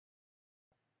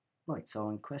Right, so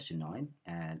in question 9,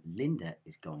 Linda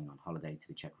is going on holiday to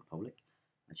the Czech Republic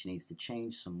and she needs to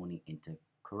change some money into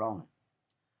Corona.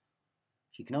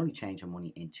 She can only change her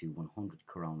money into 100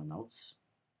 Corona notes,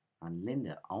 and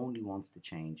Linda only wants to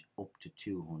change up to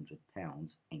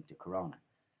 £200 into Corona.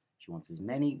 She wants as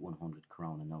many 100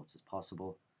 Corona notes as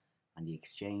possible, and the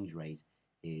exchange rate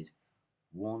is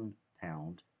 £1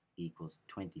 equals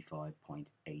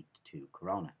 25.82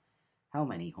 Corona. How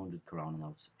many 100 Corona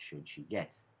notes should she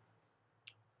get?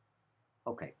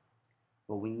 Okay,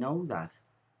 well, we know that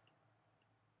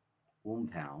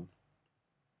 £1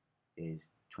 is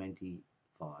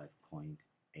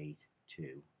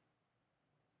 25.82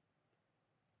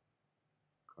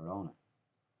 Corona.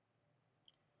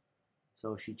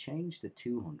 So if she changed the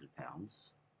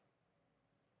 £200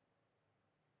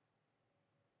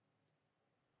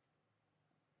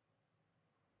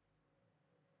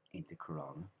 into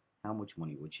Corona, how much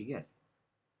money would she get?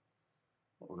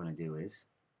 What we're going to do is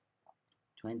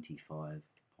 25.82,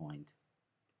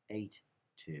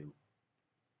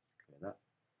 clear that,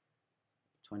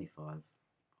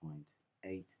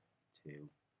 25.82,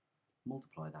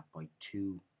 multiply that by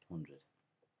 200.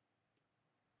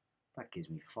 That gives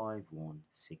me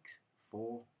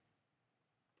 5164.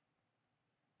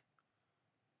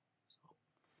 So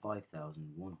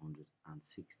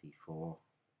 5164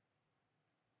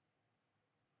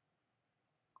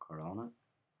 Corona.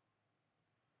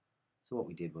 So what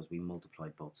we did was we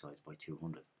multiplied both sides by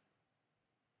 200.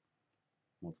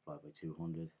 Multiply by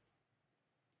 200.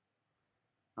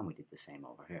 And we did the same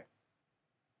over here.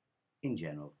 In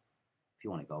general, if you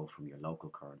want to go from your local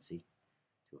currency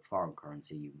to a foreign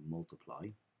currency, you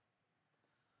multiply.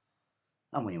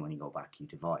 And when you go back, you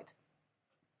divide.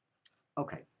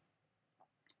 Okay.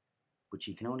 But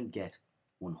she can only get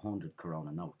 100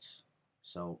 Corona notes.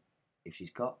 So if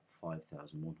she's got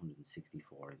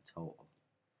 5,164 in total,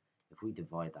 if we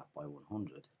divide that by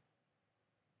 100,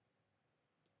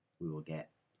 we will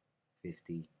get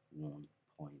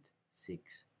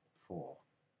 51.64.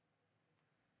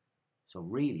 So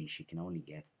really she can only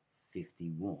get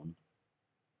 51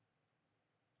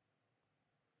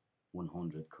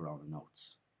 100 Corona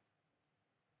notes.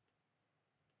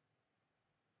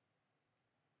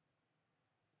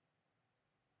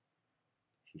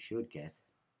 She should get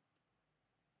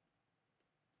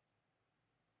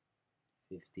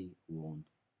 51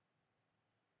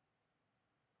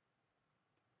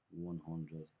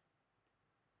 100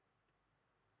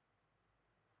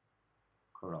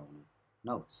 Corona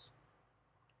notes.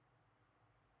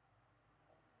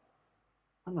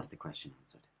 And that's the question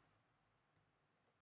answered.